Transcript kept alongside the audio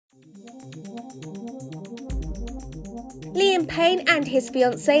Liam Payne and his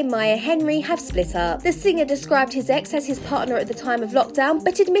fiancée Maya Henry have split up. The singer described his ex as his partner at the time of lockdown,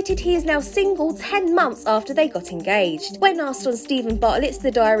 but admitted he is now single 10 months after they got engaged. When asked on Stephen Bartlett's The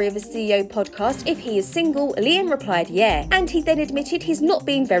Diary of a CEO podcast if he is single, Liam replied yeah, and he then admitted he's not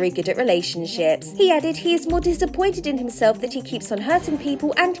being very good at relationships. He added he is more disappointed in himself that he keeps on hurting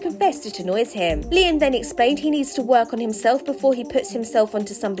people and confessed it annoys him. Liam then explained he needs to work on himself before he puts himself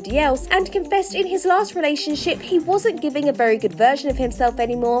onto somebody else, and confessed in his last relationship he wasn't giving a very good version of himself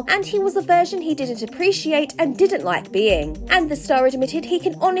anymore, and he was a version he didn't appreciate and didn't like being. And the star admitted he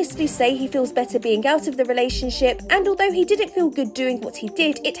can honestly say he feels better being out of the relationship, and although he didn't feel good doing what he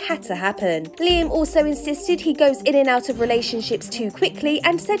did, it had to happen. Liam also insisted he goes in and out of relationships too quickly,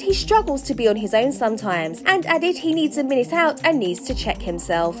 and said he struggles to be on his own sometimes, and added he needs a minute out and needs to check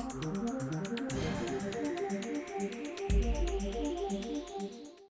himself.